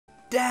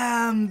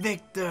Damn,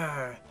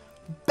 Victor!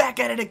 Back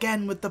at it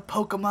again with the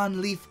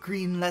Pokemon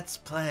LeafGreen Let's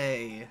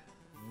Play.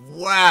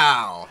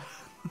 Wow!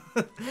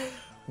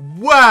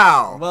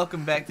 Wow!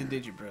 Welcome back to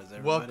Digi Bros,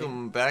 everybody.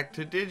 Welcome back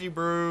to Digi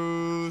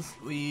Bros.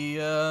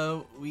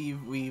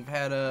 We've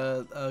had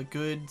a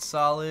good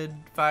solid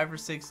 5 or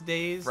 6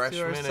 days Fresh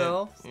to minute.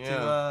 ourselves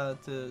Yeah.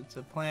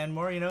 to plan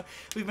more. You know,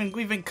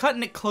 we've been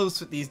cutting it close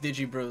with these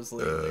Digi Bros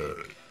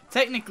lately.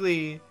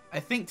 Technically,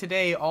 I think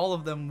today all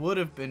of them would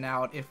have been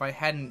out if I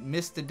hadn't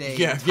missed a day.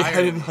 Yeah, if you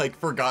entirely. hadn't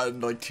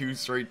forgotten 2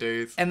 straight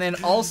days. And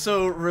then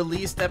also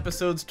released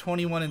episodes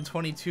 21 and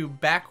 22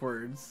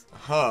 backwards.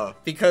 Huh.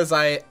 Because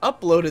I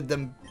uploaded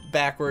them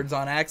backwards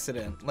on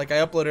accident. Like,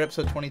 I uploaded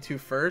episode 22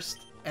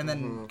 first, and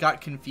then got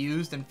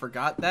confused and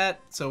forgot that.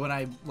 So when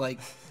I,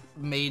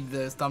 made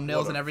the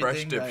thumbnails and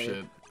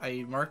everything,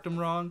 I marked them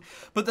wrong.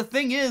 But the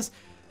thing is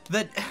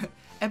that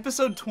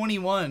episode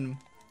 21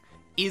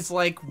 is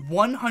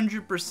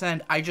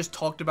 100% I just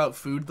talked about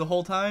food the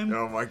whole time.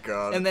 Oh my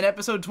god. And then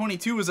episode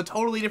 22 is a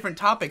totally different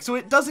topic, so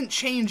it doesn't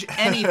change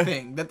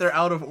anything that they're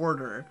out of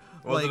order.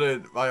 Wasn't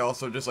it I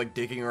also just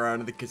digging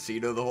around in the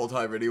casino the whole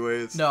time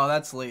anyways? No,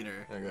 that's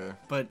later. Okay.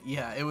 But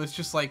yeah, it was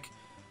just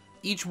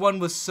each one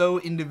was so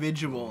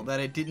individual that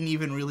it didn't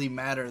even really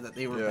matter that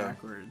they were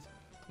backwards.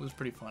 It was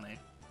pretty funny.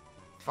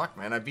 Fuck,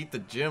 man, I beat the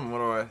gym. What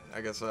do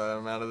I guess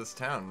I'm out of this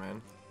town,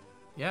 man.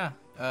 Yeah,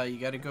 you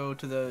gotta go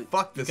to the...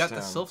 Fuck this You got town.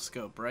 the Sylph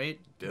Scope, right?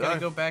 Did you gotta I?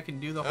 go back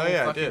and do the whole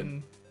yeah, fucking... I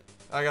did.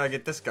 I gotta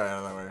get this guy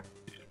out of that way.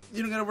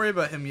 You don't gotta worry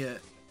about him yet.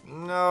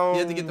 No. You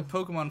have to get the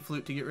Pokemon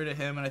Flute to get rid of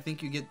him, and I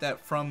think you get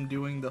that from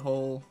doing the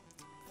whole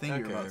thing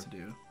you're about to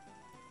do.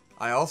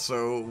 I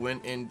also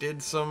went and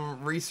did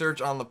some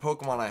research on the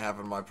Pokemon I have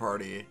in my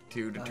party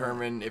to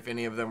determine if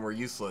any of them were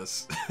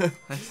useless.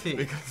 I see.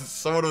 Because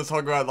someone was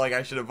talking about,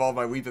 I should evolve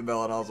my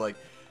Weepinbell, and I was like,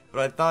 but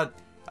I thought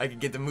I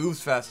could get the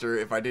moves faster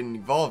if I didn't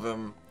evolve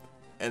him.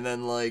 And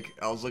then, I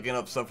was looking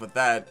up stuff with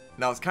that,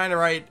 and I was kind of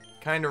right,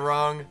 kind of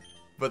wrong,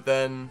 but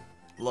then,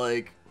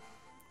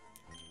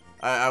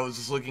 I was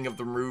just looking up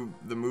the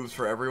moves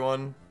for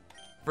everyone.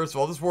 First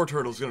of all, this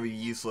Wartortle is going to be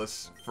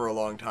useless for a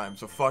long time,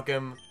 so fuck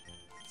him.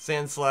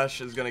 Sandslash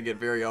is going to get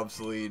very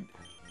obsolete.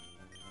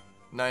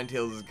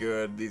 Ninetales is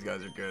good. These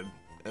guys are good.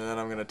 And then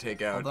I'm going to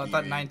take out Although I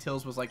thought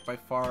Ninetales was, by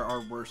far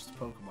our worst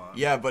Pokemon.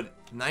 Yeah, but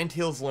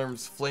Ninetales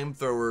learns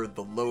Flamethrower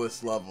the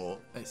lowest level.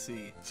 I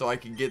see. So I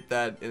can get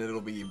that, and it'll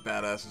be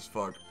badass as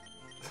fuck.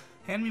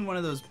 Hand me one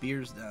of those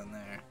beers down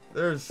there.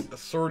 There's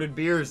assorted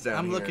beers down here.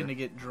 I'm looking to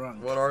get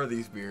drunk. What are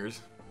these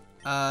beers?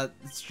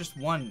 It's just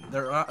one.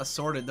 They're not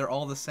assorted. They're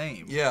all the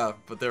same. Yeah,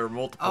 but there are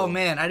multiple. Oh,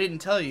 man, I didn't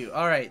tell you.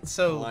 All right,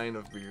 so... line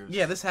of beers.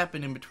 Yeah, this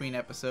happened in between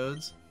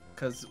episodes,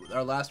 because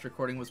our last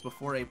recording was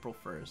before April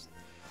 1st.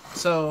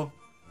 So,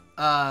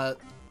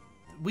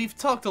 we've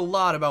talked a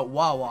lot about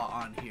Wawa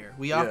on here.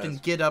 We often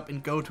get up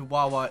and go to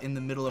Wawa in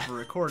the middle of a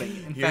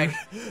recording. In fact...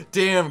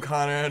 Damn,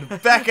 Conrad.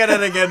 Back at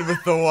it again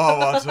with the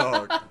Wawa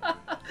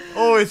talk.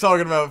 Always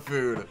talking about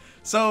food.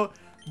 So...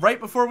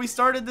 Right before we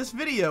started this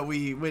video,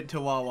 we went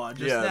to Wawa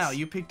just now.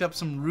 You picked up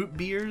some root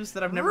beers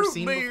that I've never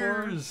seen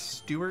before.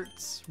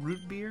 Stewart's root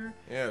beer.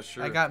 Yeah,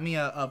 sure. I got me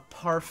a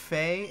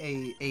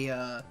parfait,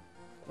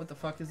 what the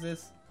fuck is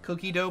this?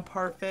 Cookie dough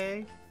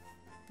parfait.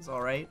 It's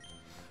alright.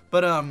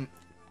 But,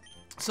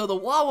 so the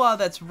Wawa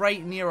that's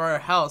right near our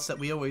house that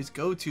we always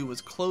go to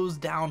was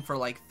closed down for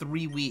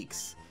 3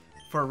 weeks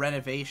for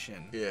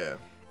renovation. Yeah.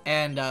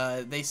 And,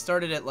 they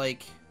started at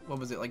what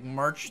was it,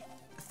 March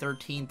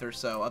 13th or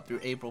so up through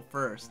April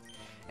 1st,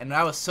 and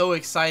I was so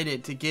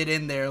excited to get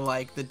in there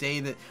the day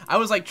that I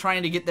was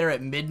trying to get there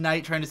at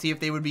midnight, trying to see if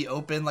they would be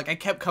open. I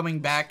kept coming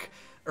back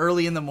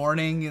early in the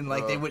morning and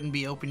they wouldn't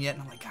be open yet,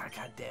 and I'm like,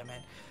 God damn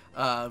it.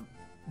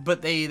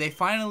 But they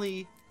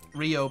finally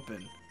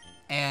reopened,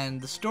 and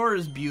the store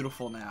is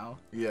beautiful now.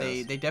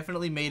 Yes. They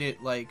definitely made it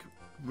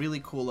really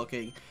cool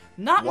looking.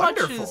 Not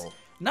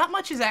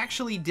much is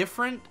actually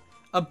different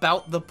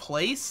about the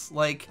place.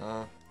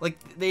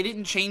 They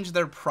didn't change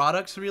their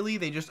products, really.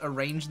 They just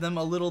arranged them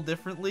a little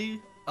differently.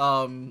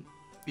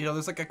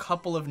 There's a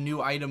couple of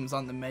new items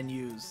on the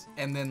menus.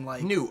 And then,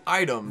 new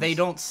items? They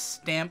don't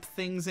stamp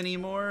things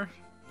anymore.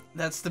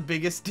 That's the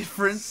biggest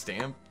difference.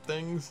 Stamp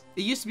things?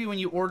 It used to be when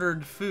you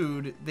ordered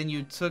food, then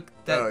you took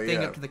that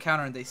thing up to the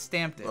counter and they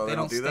stamped it. Well, they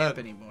don't stamp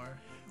anymore.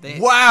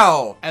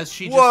 Wow! As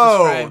she just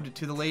described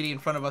to the lady in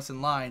front of us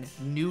in line,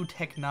 new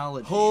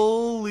technology.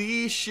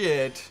 Holy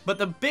shit. But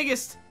the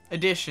biggest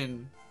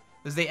addition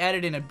is they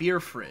added in a beer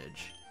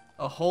fridge.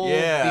 A whole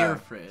beer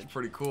fridge. It's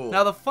pretty cool.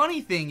 Now the funny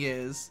thing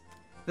is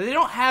that they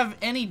don't have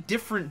any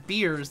different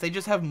beers, they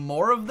just have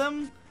more of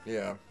them.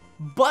 Yeah.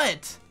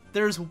 But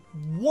there's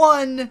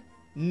one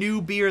new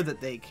beer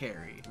that they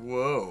carry.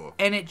 Whoa.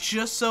 And it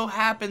just so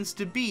happens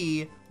to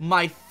be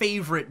my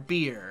favorite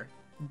beer,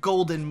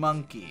 Golden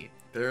Monkey.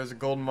 There's a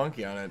golden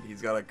monkey on it.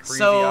 He's got a creepy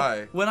So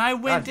eye. when I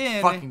went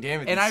in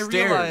and I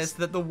realized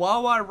that the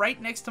Wawa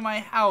right next to my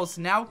house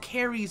now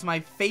carries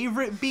my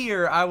favorite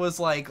beer, I was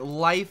like,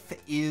 life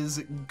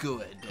is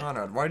good.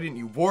 Conrad, why didn't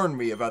you warn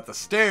me about the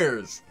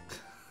stairs?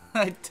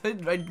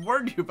 I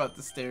warned you about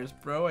the stairs,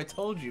 bro. I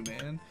told you,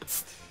 man.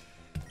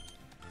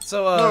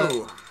 So,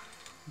 No.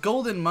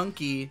 Golden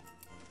Monkey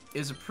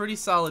is a pretty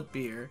solid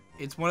beer.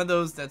 It's one of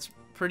those that's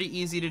pretty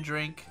easy to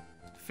drink,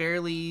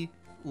 fairly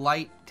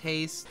light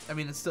taste. I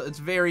mean, it's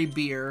very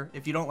beer.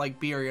 If you don't like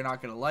beer, you're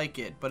not gonna like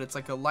it. But it's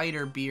like a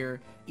lighter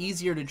beer,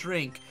 easier to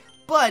drink,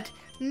 but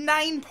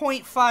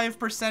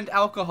 9.5%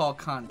 alcohol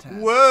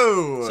content.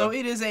 Whoa! So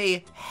it is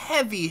a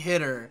heavy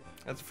hitter.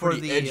 That's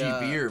pretty the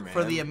edgy beer, man.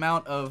 For the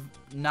amount of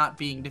not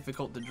being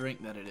difficult to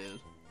drink that it is.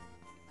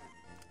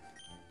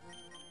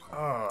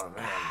 Oh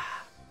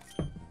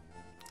man.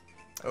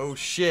 Oh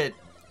shit.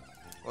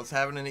 What's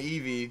happening to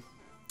Eevee?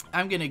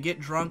 I'm gonna get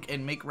drunk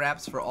and make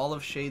raps for all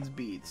of Shade's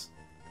beats.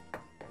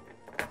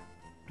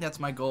 That's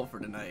my goal for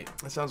tonight.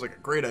 That sounds like a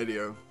great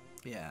idea.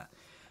 Yeah.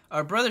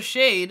 Our brother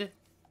Shade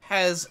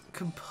has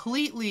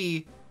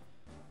completely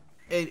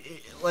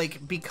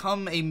like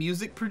become a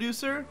music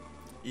producer.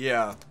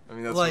 Yeah. I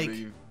mean, that's like, what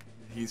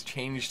he's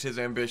changed his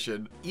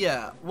ambition.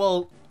 Yeah.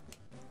 Well,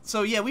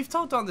 so yeah, we've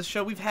talked on the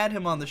show. We've had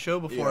him on the show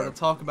before to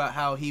talk about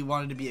how he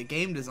wanted to be a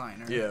game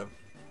designer. Yeah.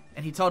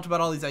 And he talked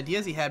about all these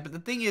ideas he had, but the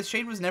thing is,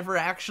 Shade was never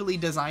actually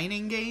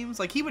designing games.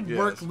 Like, he would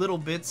work little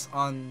bits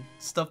on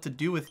stuff to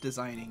do with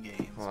designing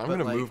games. Well, I'm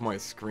gonna move my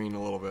screen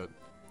a little bit.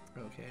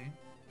 Okay.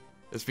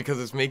 It's because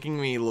it's making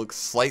me look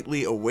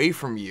slightly away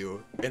from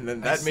you, and then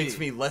that makes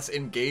me less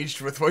engaged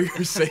with what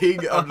you're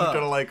saying. I'm just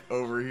gonna, like,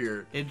 over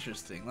here.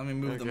 Interesting. Let me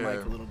move the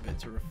mic a little bit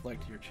to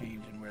reflect your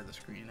change in where the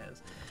screen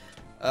is.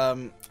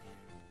 Yeah,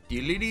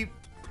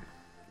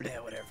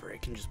 whatever.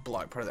 It can just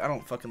block part of it. I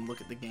don't fucking look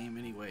at the game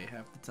anyway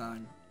half the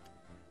time.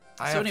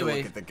 I have to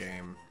look at the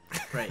game.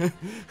 Right.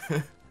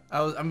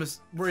 I'm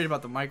just worried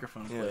about the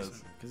microphone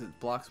placement because it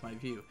blocks my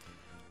view.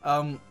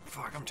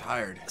 Fuck, I'm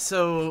tired.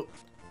 So,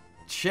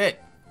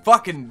 shit.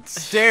 Fucking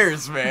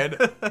stairs, man.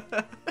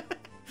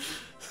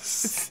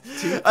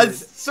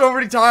 So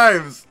many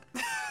times.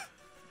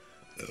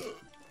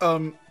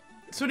 So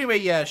anyway,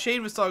 yeah, Shade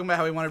was talking about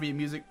how he wanted to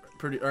be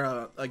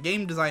a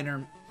game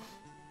designer.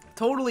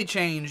 Totally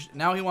changed.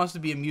 Now he wants to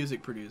be a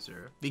music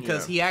producer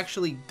because he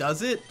actually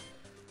does it.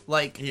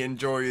 Like, he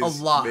enjoys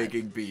a lot.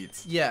 making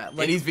beats. Yeah.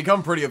 Like, and he's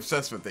become pretty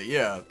obsessed with it,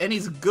 yeah. And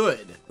he's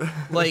good.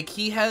 Like,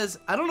 he has,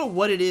 I don't know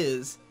what it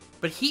is,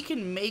 but he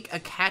can make a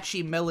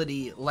catchy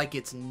melody like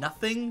it's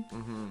nothing.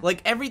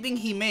 Like, everything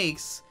he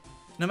makes,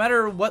 no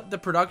matter what the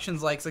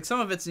production's like some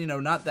of it's, you know,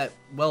 not that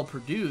well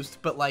produced,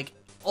 but, like,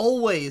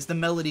 always the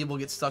melody will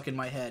get stuck in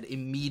my head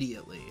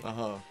immediately.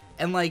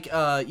 And, like,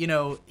 you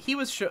know, he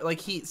was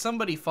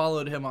somebody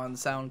followed him on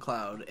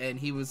SoundCloud, and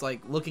he was,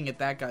 like, looking at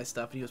that guy's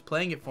stuff, and he was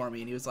playing it for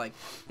me, and he was like,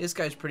 this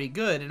guy's pretty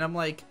good. And I'm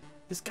like,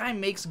 this guy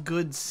makes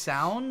good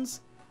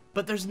sounds,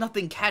 but there's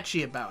nothing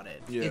catchy about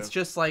it. Yeah. It's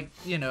just, like,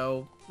 you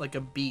know, like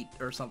a beat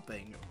or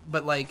something.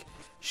 But, like,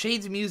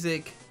 Shade's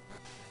music,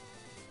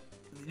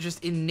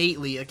 just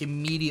innately, like,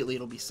 immediately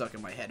it'll be stuck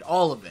in my head.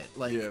 All of it.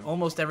 Like,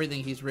 almost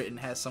everything he's written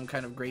has some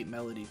kind of great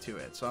melody to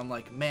it. So I'm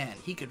like, man,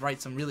 he could write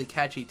some really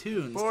catchy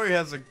tunes. Boy, he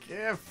has a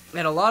gift.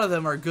 And a lot of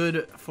them are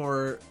good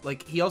for,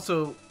 like, he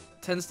also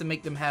tends to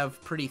make them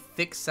have pretty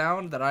thick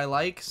sound that I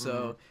like.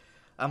 So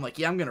I'm like,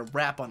 yeah, I'm going to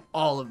rap on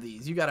all of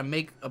these. You got to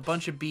make a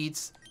bunch of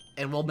beats,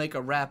 and we'll make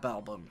a rap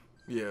album.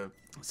 Yeah.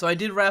 So I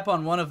did rap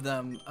on one of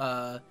them.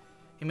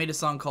 He made a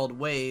song called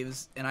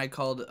Waves, and I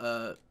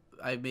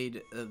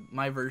made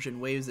my version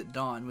Waves at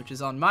Dawn, which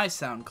is on my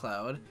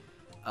SoundCloud.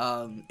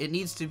 It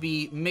needs to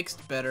be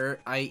mixed better,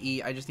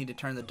 i.e. I just need to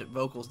turn the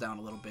vocals down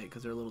a little bit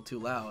because they're a little too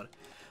loud.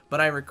 But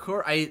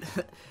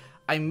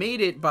I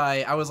made it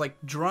I was like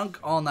drunk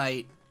all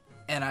night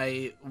and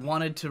I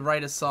wanted to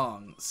write a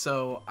song.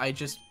 So I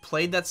just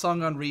played that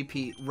song on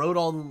repeat, wrote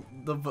all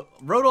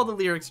the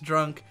lyrics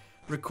drunk,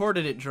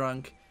 recorded it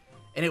drunk,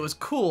 and it was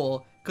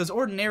cool because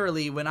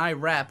ordinarily when I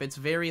rap it's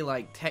very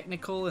like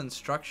technical and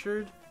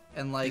structured.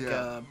 And, like,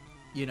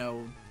 you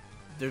know,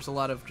 there's a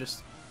lot of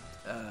just,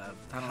 I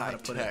don't know how to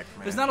put it. Man.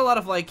 There's not a lot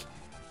of, like,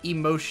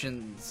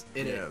 emotions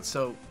in it,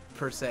 so,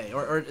 per se.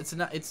 Or it's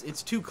not,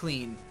 it's too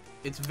clean.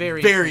 It's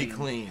very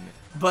clean.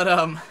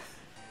 But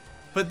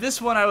this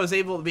one I was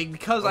able to,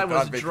 because I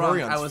was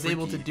drunk, I was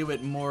able to do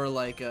it more,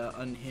 like,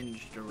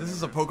 unhinged or whatever. This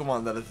is a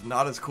Pokemon that is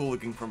not as cool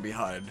looking from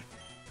behind.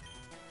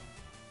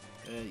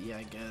 Yeah,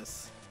 I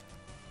guess.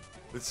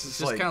 It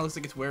just kind of looks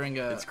like it's wearing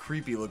a... It's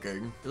creepy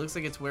looking. It looks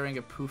like it's wearing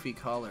a poofy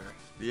collar.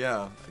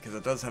 Yeah, because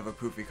it does have a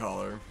poofy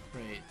collar.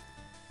 Right.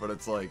 But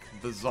it's, like,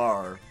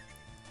 bizarre.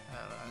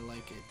 I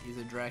like it. He's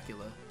a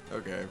Dracula.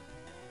 Okay.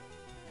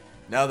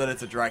 Now that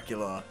it's a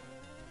Dracula,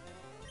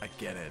 I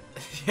get it.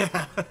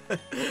 Yeah.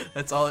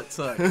 That's all it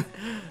took.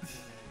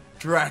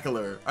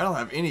 Dracula. I don't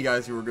have any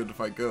guys who are good to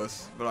fight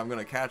ghosts, but I'm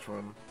gonna catch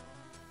one.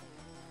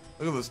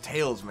 Look at those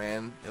tails,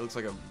 man. It looks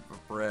like a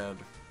bread.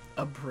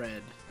 A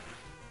bread.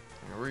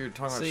 Were you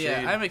talking about Shade?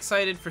 Yeah, I'm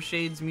excited for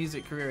Shade's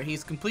music career.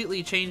 He's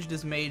completely changed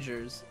his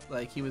majors.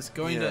 Like, he was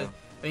going to...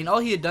 I mean, all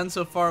he had done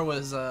so far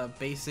was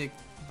basic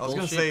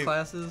bullshit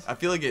classes. I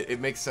feel like it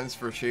makes sense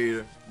for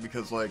Shade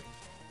because, like,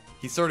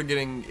 he started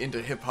getting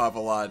into hip-hop a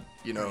lot,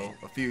 you know,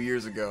 a few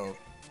years ago.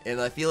 And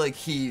I feel like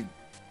he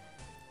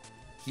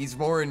he's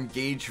more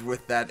engaged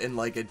with that in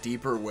like a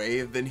deeper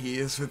way than he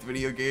is with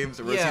video games.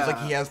 It seems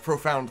like he has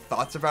profound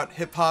thoughts about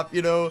hip hop,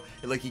 you know,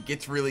 and like he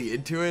gets really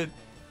into it.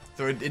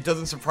 So it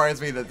doesn't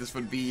surprise me that this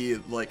would be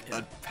like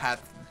a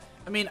path.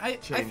 I mean, I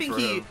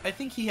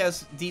think he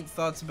has deep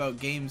thoughts about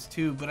games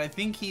too, but I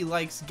think he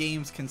likes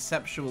games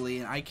conceptually,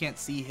 and I can't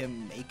see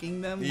him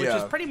making them, which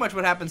is pretty much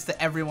what happens to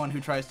everyone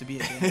who tries to be a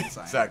game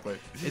designer. Exactly.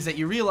 Is that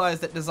you realize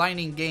that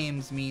designing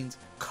games means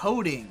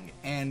coding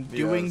and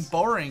doing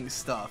boring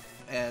stuff,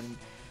 and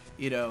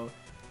you know,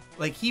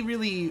 like he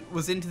really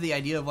was into the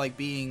idea of like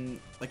being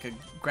like a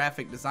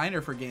graphic designer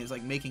for games,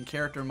 like making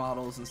character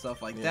models and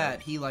stuff like that.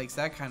 He likes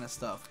that kind of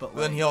stuff. But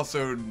then he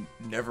also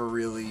never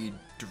really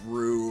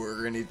drew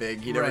or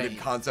anything. He never did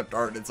concept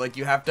art. It's like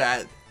you have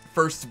to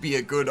first be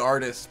a good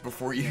artist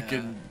before you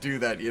can do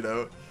that, you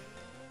know?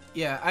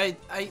 Yeah,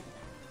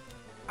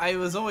 I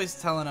was always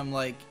telling him,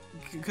 like,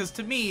 because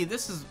to me,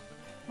 this is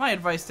my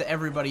advice to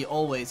everybody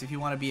always, if you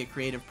want to be a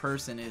creative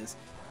person, is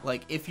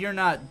like, if you're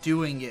not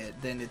doing it,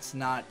 then it's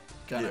not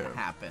gonna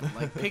happen.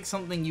 Like, pick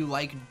something you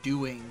like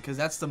doing, because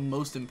that's the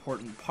most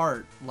important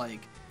part.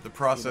 Like, the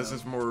process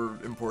is more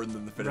important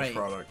than the finished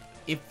product.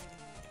 If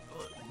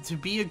to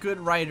be a good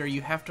writer,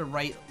 you have to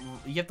write.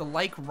 You have to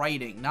like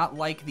writing, not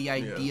like the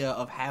idea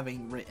of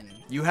having written.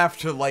 You have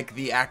to like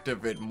the act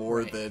of it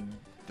more than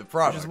the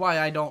product. Which is why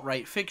I don't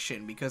write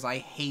fiction, because I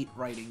hate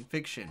writing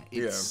fiction.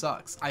 It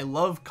sucks. I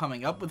love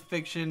coming up with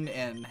fiction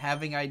and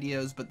having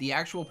ideas, but the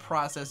actual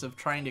process of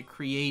trying to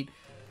create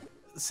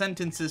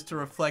sentences to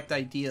reflect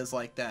ideas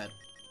like that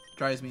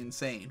drives me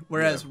insane.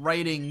 Whereas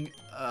writing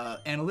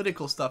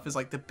analytical stuff is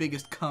like the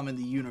biggest cum in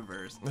the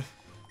universe.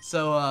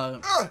 So,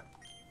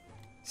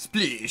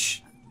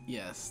 Spleesh.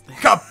 Yes.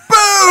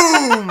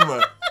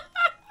 Kaboom!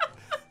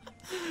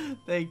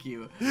 Thank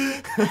you.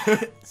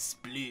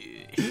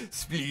 Spleesh.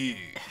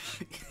 Spleesh.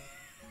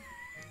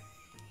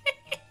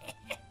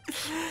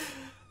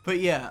 But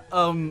yeah,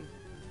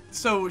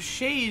 so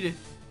Shade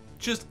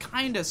just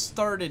kind of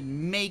started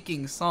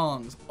making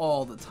songs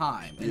all the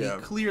time, and he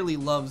clearly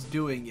loves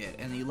doing it,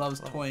 and he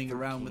loves toying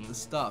around with the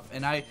stuff.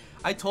 And I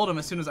told him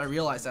as soon as I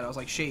realized that, I was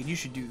like, Shade, you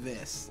should do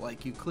this.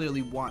 Like, you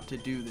clearly want to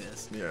do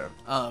this. Yeah.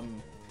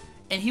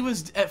 And he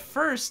was, at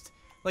first,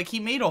 like, he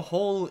made a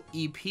whole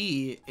EP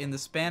in the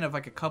span of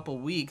like a couple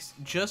weeks,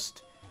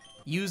 just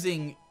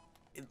using,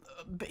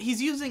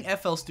 he's using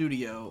FL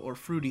Studio or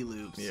Fruity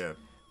Loops. Yeah.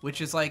 Which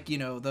is like, you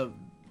know, the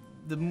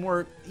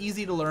more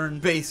easy to learn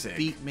basic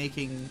beat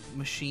making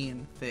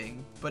machine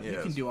thing, but you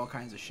can do all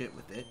kinds of shit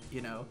with it, you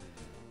know.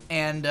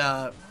 And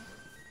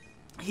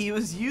he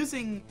was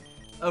using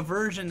a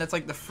version that's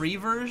like the free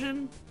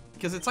version,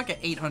 because it's like an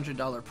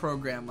 $800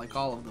 program like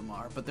all of them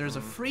are, but there's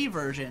a free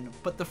version,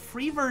 but the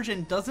free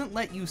version doesn't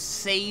let you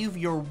save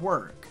your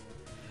work.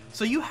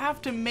 So you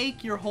have to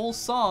make your whole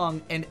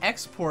song and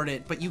export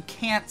it, but you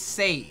can't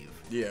save.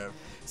 Yeah.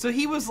 So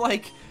he was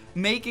like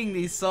making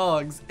these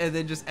songs and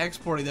then just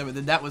exporting them, and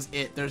then that was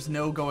it. There's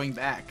no going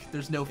back.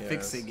 There's no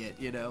fixing it,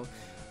 you know?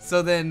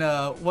 So then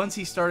once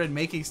he started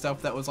making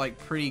stuff that was like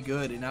pretty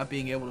good and not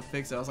being able to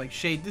fix it, I was like,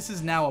 Shade, this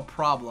is now a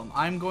problem.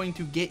 I'm going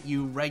to get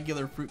you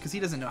regular fruit, because he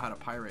doesn't know how to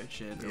pirate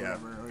shit or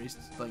whatever, or he's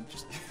like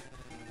just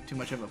too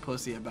much of a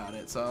pussy about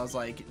it. So I was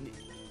like,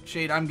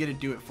 Shade, I'm gonna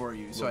do it for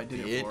you. So I did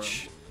it for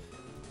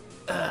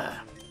him.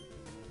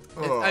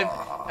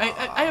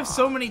 I have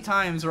so many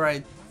times where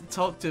I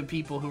talk to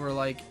people who are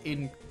like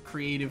in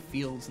creative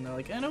fields, and they're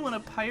like, I don't want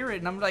to pirate,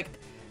 and I'm like,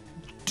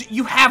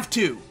 you have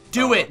to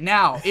do it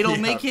now. It'll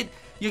make it.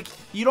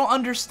 You don't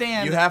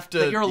understand. You have to.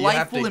 That your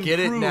life will get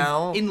improve it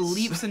now in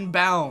leaps and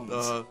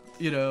bounds.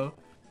 You know.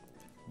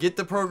 Get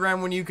the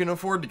program when you can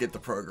afford to get the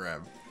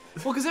program.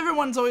 Well, because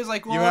everyone's always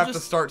like, well, you have to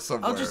start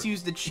somewhere. I'll just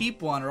use the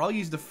cheap one, or I'll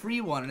use the free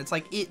one, and it's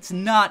like, it's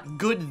not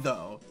good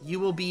though. You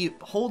will be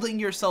holding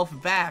yourself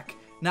back,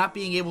 not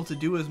being able to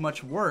do as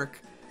much work,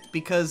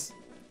 because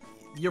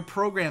your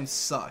program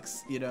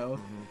sucks, you know?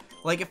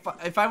 Like,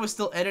 if I was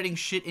still editing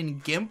shit in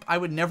GIMP, I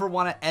would never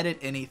want to edit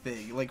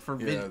anything, like, for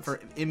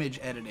image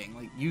editing.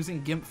 Like,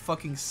 using GIMP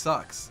fucking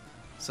sucks.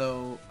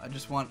 So, I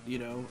just want, you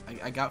know,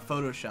 I got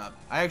Photoshop.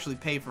 I actually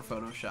pay for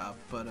Photoshop,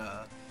 but,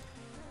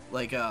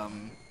 like,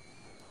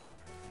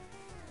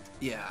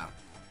 yeah.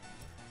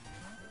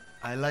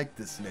 I like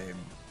this name.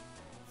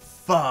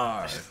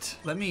 Fart.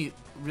 Let me,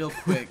 real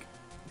quick,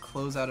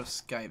 close out of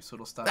Skype so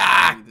it'll stop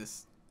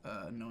this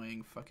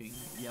annoying fucking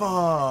yellow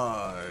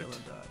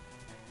dot.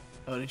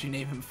 Oh, did you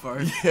name him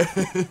Fart? Yes.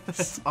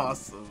 That's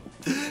awesome.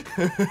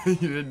 You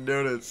didn't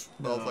notice.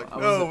 No, I was like,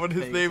 no, but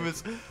his name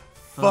is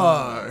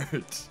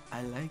Fart.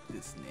 I like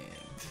this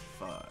name,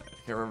 Fart. I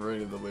can't remember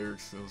any of the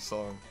lyrics of the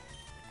song.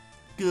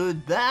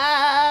 Goodbye,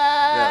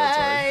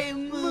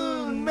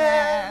 Moon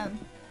Man.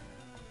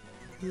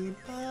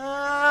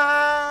 Goodbye,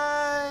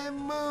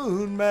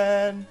 Moon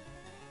Man.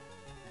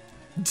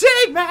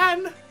 Day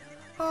Man.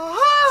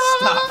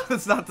 Stop.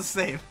 It's not the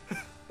same.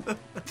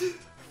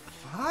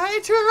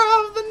 Fighter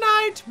of the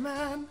night,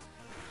 man.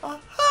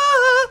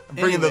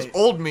 Bringing those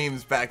old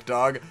memes back,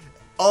 dog.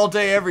 All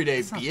day, every day,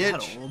 it's bitch.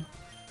 Not that old.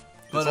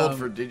 It's old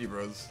for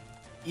Digibros.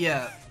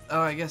 Yeah.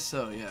 Oh, I guess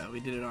so. Yeah, we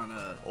did it on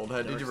Old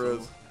Hat Dark Digi Soul.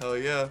 Bros. Hell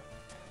yeah.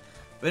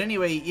 But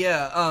anyway,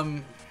 yeah.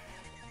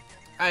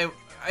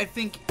 I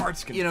think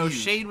Art's you know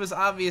confused. Shade was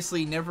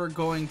obviously never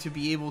going to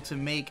be able to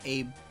make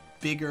a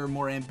bigger,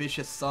 more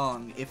ambitious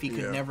song if he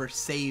could Yeah. never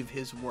save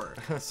his work.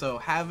 So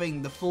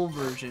having the full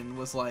version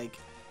was like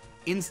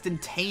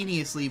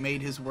instantaneously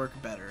made his work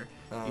better.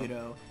 You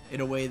know, in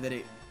a way that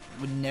it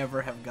would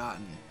never have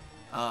gotten.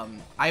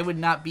 I would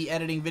not be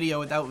editing video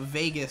without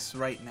Vegas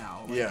right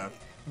now. Like, Yeah.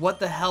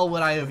 What the hell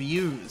would I have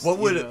used? What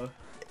would you it- know?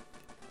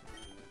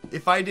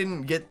 If I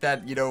didn't get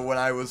that, you know, when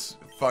I was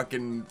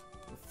fucking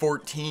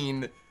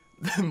 14,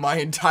 my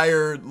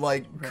entire,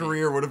 like,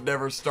 career would have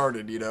never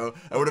started, you know?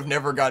 I would have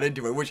never got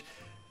into it, which,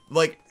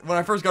 like, when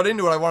I first got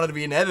into it, I wanted to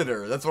be an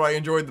editor. That's what I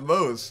enjoyed the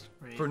most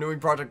for doing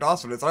Project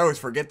Awesomeness. I always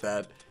forget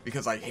that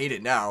because I hate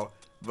it now,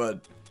 but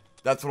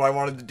that's what I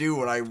wanted to do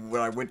when I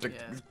went to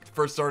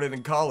first started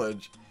in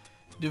college.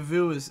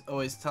 Devu is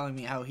always telling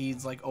me how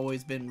he's like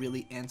always been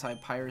really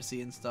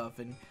anti-piracy and stuff,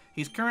 and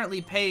he's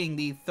currently paying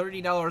the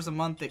 $30 a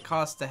month it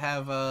costs to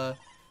have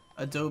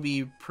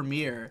Adobe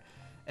Premiere,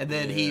 and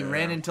then he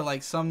ran into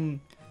like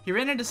some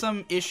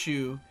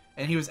issue,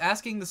 and he was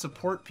asking the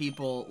support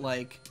people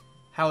like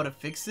how to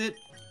fix it,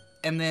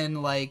 and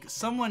then like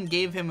someone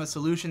gave him a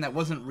solution that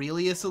wasn't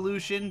really a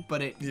solution,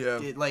 but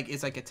it like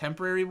it's like a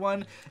temporary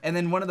one, and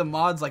then one of the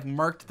mods like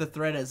marked the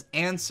thread as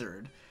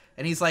answered,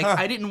 and he's like,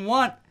 I didn't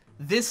want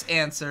this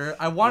answer.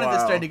 I wanted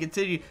this thread to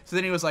continue. So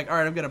then he was like, all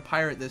right, I'm gonna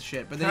pirate this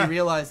shit. But then he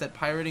realized that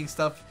pirating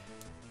stuff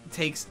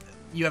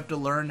you have to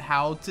learn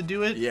how to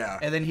do it. Yeah.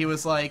 And then he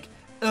was like,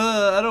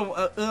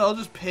 I'll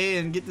just pay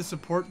and get the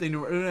support thing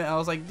to work. And I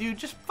was like, dude,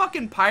 just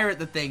fucking pirate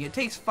the thing. It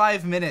takes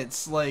 5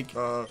 minutes. Like,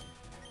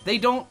 they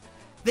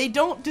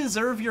don't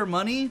deserve your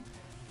money,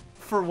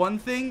 for one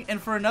thing,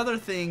 and for another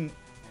thing,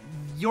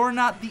 you're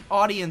not the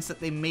audience that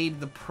they made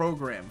the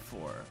program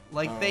for.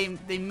 Like,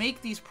 they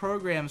make these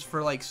programs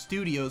for, like,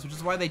 studios, which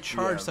is why they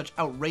charge such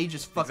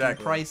outrageous fucking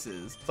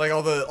prices. It's like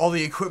all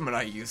the equipment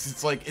I use.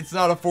 It's like, it's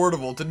not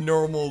affordable to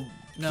normal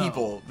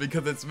people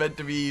because it's meant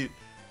to be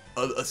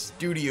a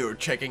studio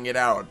checking it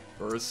out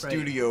or a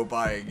studio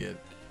buying it.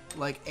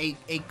 Like,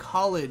 a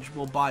college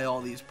will buy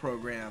all these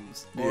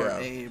programs, or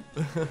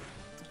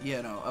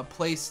a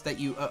place that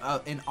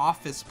an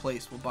office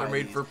place will buy. They're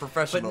made for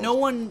professionals. But no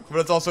one. But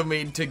it's also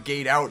made to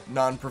gate out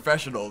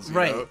non-professionals. You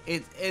know?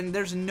 And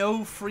there's no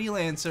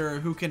freelancer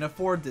who can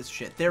afford this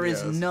shit. There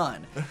is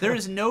none. There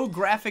is no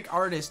graphic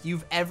artist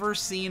you've ever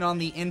seen on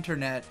the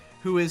internet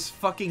who is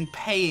fucking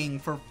paying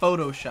for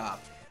Photoshop.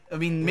 I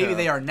mean, maybe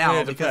they are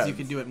now because you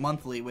can do it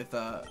monthly with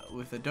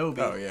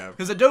Adobe. Oh yeah.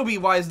 Because Adobe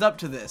wised up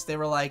to this. They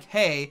were like,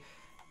 hey,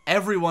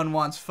 everyone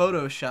wants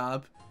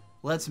Photoshop.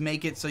 Let's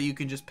make it so you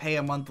can just pay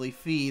a monthly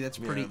fee that's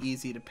pretty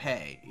easy to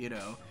pay, you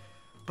know.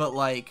 But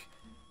like,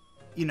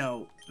 you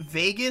know,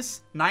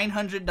 Vegas,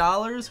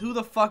 $900? Who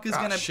the fuck is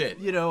gonna,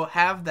 you know,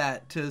 have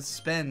that to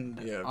spend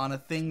on a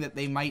thing that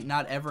they might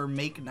not ever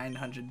make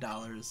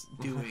 $900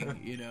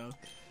 doing, you know?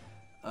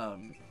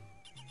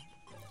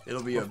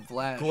 It'll be a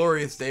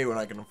glorious day when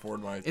I can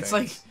afford my things. It's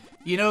like,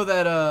 you know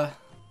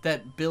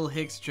that Bill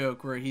Hicks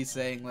joke where he's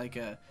saying like,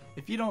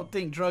 if you don't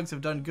think drugs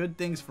have done good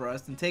things for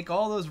us, then take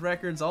all those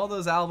records, all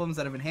those albums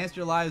that have enhanced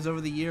your lives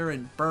over the year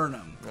and burn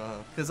them.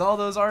 Because all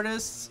those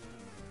artists,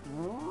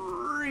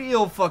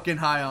 real fucking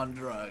high on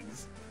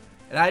drugs.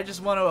 And I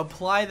just want to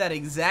apply that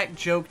exact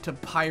joke to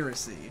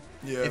piracy.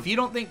 If you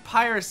don't think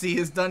piracy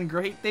has done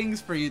great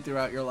things for you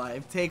throughout your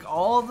life, take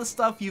all the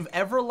stuff you've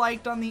ever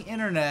liked on the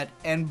internet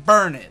and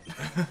burn it.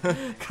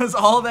 Because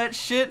all that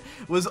shit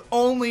was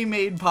only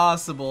made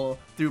possible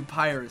through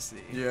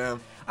piracy.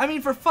 I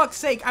mean, for fuck's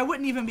sake, I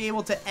wouldn't even be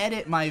able to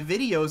edit my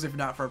videos if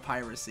not for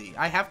piracy.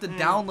 I have to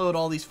download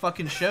all these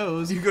fucking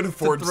shows. You could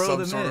afford some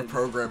them sort of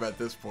program at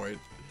this point.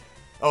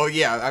 Oh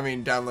yeah, I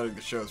mean, downloading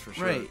the shows for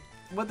sure. Right.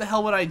 What the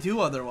hell would I do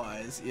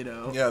otherwise, you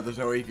know? Yeah, there's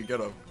no way you could get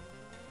them.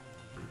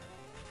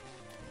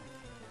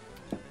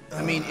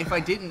 I mean, if I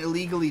didn't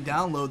illegally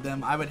download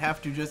them, I would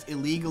have to just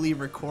illegally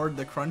record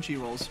the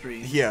Crunchyroll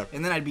stream. Yeah.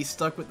 And then I'd be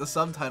stuck with the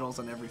subtitles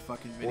on every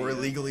fucking video. Or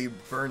illegally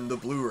burn the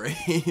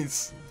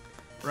Blu-rays.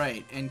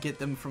 Right, and get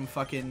them from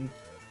fucking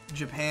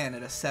Japan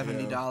at a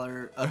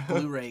 $70 a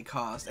Blu-ray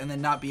cost, and then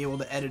not be able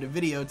to edit a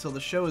video till the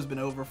show has been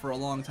over for a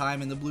long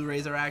time and the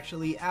Blu-rays are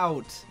actually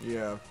out.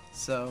 Yeah.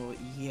 So,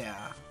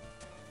 yeah.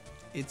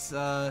 It's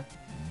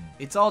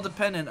all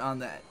dependent on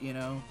that, you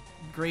know?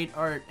 Great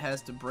art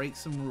has to break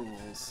some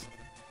rules.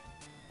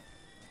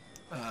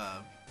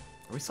 Are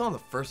we still on the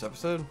first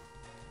episode?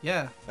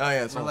 Yeah. Oh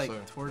yeah, it's we're also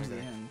like towards the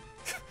end.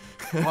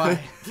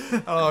 Why?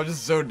 Oh, I'm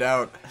just zoned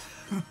out.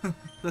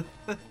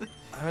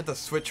 I had to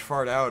switch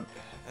fart out,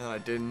 and I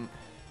didn't.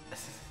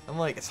 I'm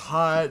like, it's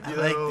hot, you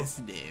know? I like this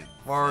name.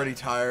 I'm already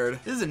tired.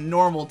 This is a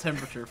normal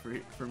temperature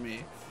for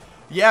me.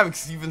 Yeah,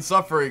 because you've been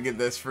suffering in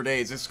this for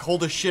days. It's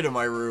cold as shit in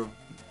my room.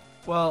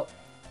 Well,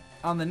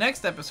 on the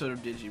next episode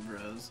of Digi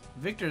Bros,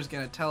 Victor's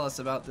gonna tell us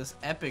about this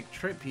epic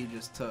trip he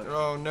just took.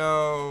 Oh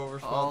no,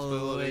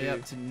 responsibility. All the way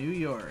up to New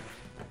York.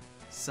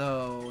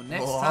 So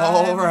next well,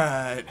 time. all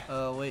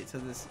right. Wait till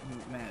this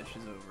match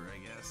is over. I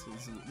guess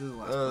this is the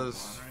last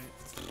Pokemon,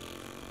 right?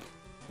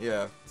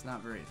 Yeah. It's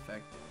not very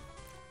effective,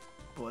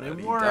 but And it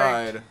he worked.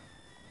 died.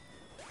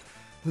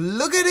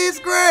 Look at his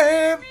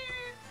grab.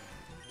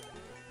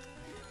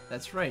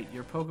 That's right.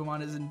 Your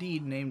Pokemon is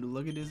indeed named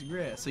Look at His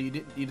Grass. So you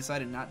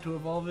decided not to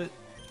evolve it?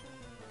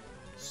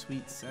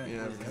 Sweet scent.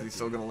 Yeah, What does because that he's do?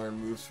 still gonna learn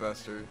moves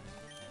faster.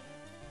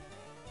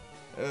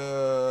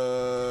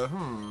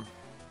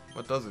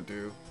 What does it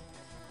do?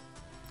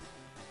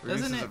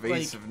 Doesn't Reduces it, like,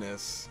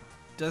 evasiveness.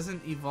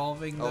 Doesn't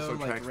evolving though Also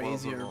like attracts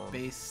raise your Pokemon.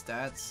 base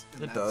stats?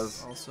 And It that's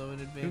does. Also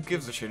an advantage. Who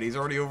gives a shit? He's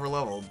already over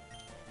leveled.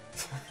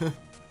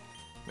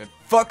 Man,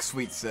 fuck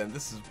Sweet Scent.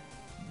 This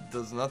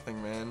does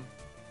nothing, man.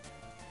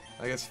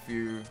 I guess if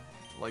you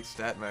like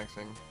stat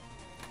maxing.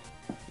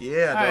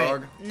 Yeah, All right,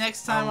 dog.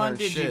 next I time don't on learn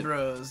Digi shit.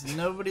 Bros,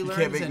 nobody You learns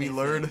can't make anything.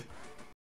 me learn.